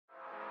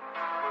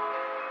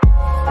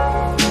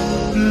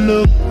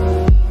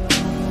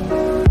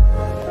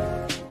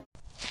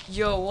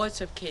Yo, what's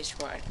up, K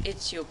Squad?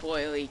 It's your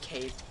boy Lee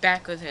K,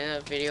 back with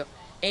another video.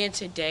 And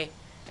today,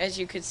 as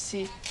you can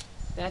see,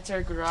 that's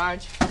our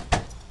garage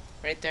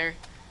right there,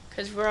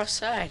 cause we're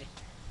outside.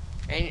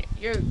 And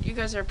you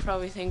guys are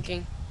probably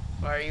thinking,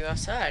 why are you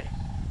outside?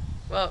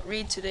 Well,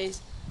 read today's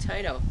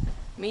title.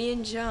 Me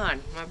and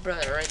John, my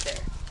brother, right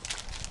there.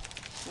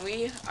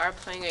 We are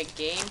playing a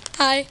game.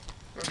 Hi.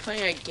 We're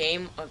playing a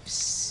game of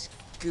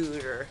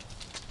Scoot,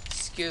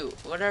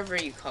 whatever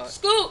you call it.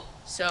 Scoot.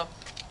 So,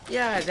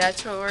 yeah,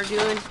 that's what we're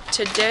doing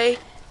today.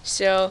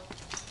 So,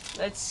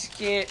 let's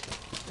get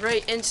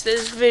right into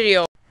this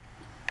video.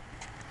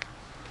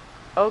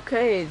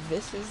 Okay,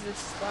 this is the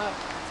spot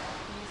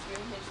he's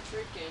doing his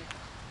trick in.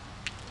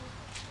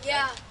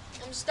 Yeah,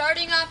 I'm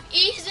starting off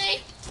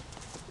easy.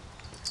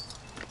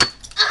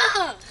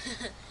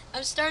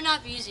 I'm starting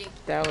off easy.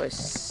 That was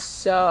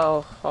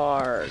so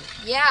hard.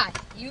 Yeah,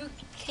 you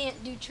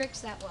can't do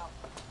tricks that well.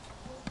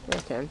 I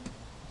can.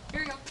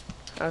 Here we go.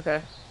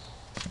 Okay.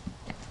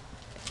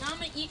 Now I'm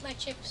gonna eat my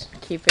chips.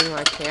 Keeping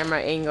my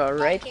camera angle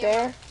right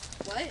there.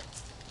 What?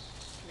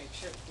 Make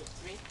sure it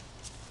gets me.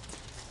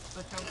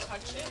 But don't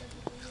touch it.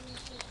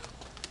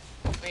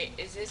 Wait,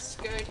 is this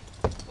good?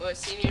 Will it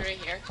see me right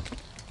here?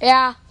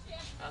 Yeah.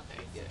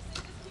 Okay, good.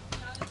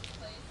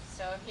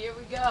 So here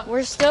we go.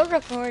 We're still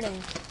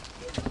recording.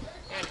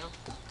 I know.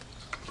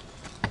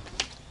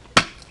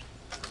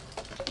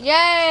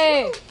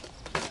 Yay!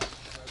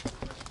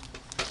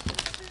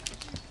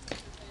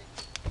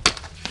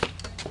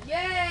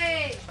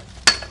 Yay!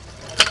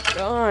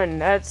 Done.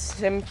 That's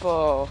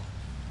simple.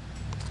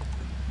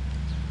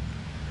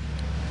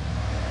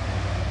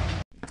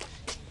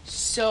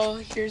 So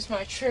here's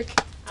my trick.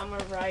 I'm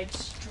gonna ride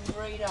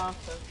straight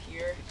off of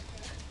here.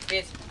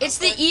 It's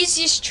the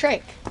easiest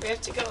trick. We have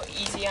to go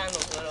easy on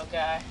the little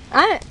guy.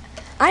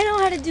 I know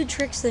how to do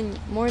tricks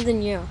more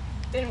than you.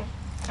 Then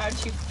how'd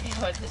you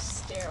feel at the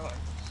stair one?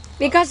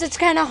 Because it's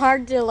kind of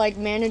hard to like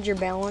manage your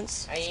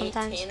balance I ain't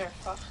sometimes. Painter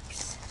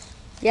Fox.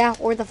 Yeah,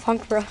 or the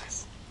Funk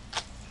Bros.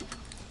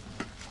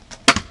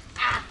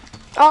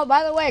 Oh,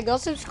 by the way, go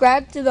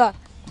subscribe to the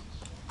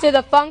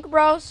Funk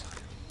Bros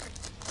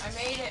I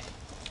made it.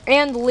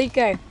 and the Lee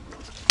K.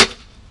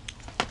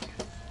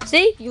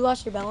 See, you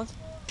lost your balance.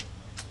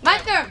 My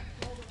turn.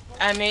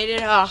 I made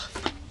it off.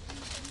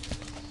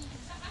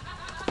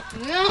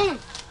 No.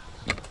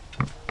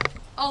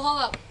 Oh,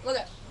 hold up. Look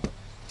at.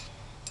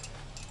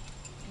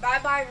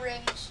 Bye-bye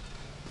rings.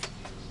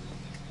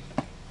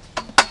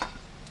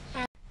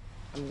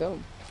 I'm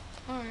going.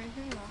 Alright,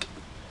 here we go.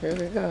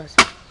 Here it goes.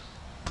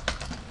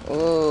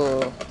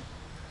 Oh,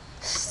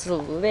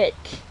 slick.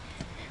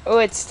 Oh,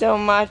 it's still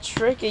my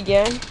trick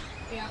again.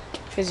 Yeah.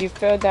 Because you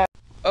failed that.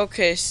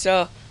 Okay,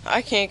 so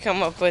I can't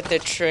come up with a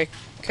trick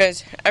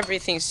because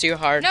everything's too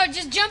hard. No,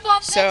 just jump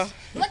off So- this.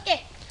 Look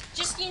it.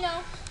 Just, you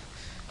know.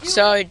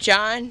 So,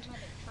 John,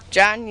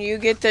 you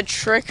get the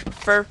trick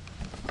for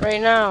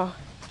right now.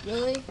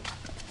 Really?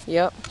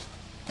 Yep.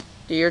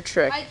 Do your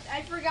trick.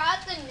 I forgot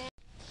the name.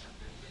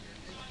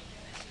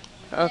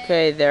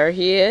 Okay, there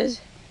he is.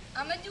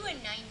 I'm going to do a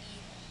 90.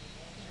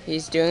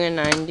 He's doing a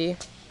 90.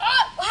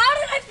 Oh, how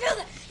did I feel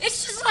that?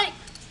 It's just like,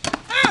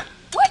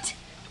 what?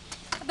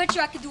 I bet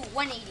you I could do a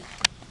 180.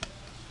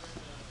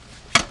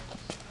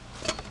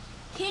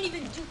 Can't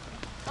even do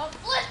a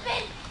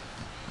flipping.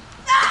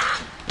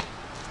 Ah!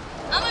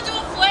 I'm gonna do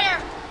a flare.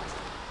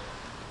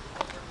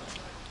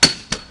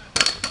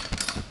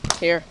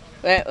 Here,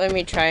 let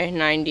me try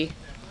 90.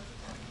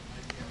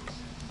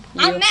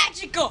 I'm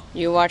magical.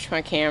 You watch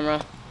my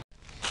camera.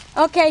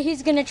 Okay,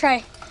 he's gonna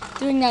try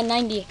doing that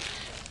 90.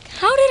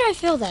 How did I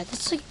feel that?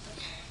 That's like.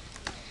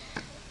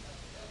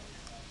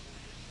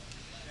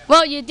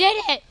 Well, you did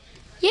it.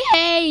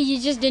 Yay! You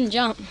just didn't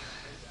jump.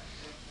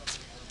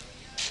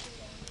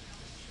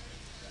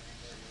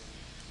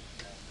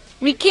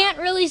 We can't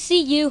really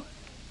see you.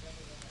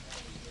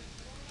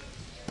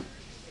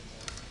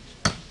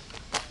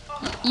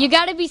 You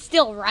gotta be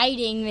still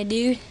riding, my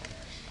dude.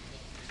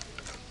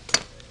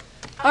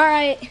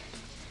 Alright.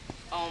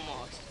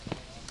 Almost.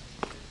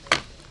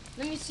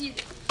 Let me see.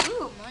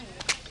 Ooh, money.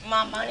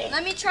 My money.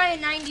 Let me try a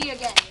 90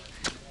 again.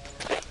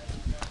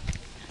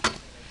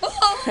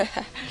 Oh!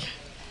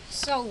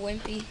 So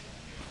wimpy.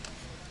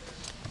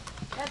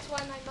 That's why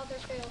my mother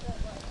failed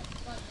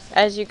at once.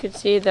 As you can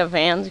see, the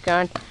van's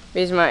gone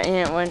because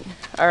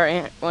our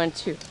aunt went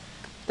to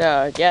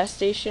the gas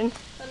station.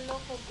 The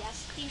local gas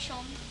station.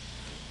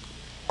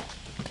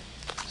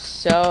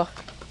 So,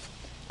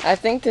 I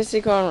think this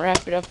is going to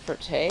wrap it up for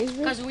today.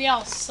 Because we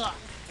all suck.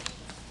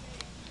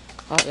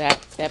 Oh,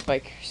 that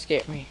bike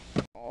scared me.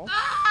 Oh.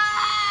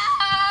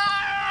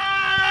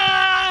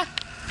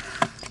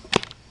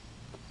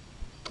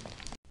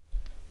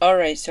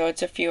 Alright, so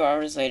it's a few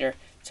hours later.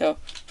 So,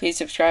 please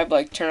subscribe,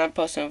 like, turn on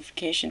post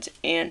notifications,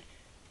 and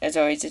as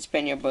always, it's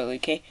been your boy Lee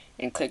K,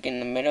 and click in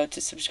the middle to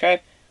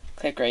subscribe.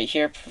 Click right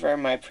here for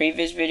my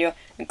previous video,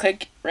 and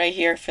click right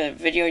here for the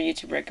video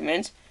YouTube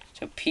recommends.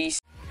 So, peace.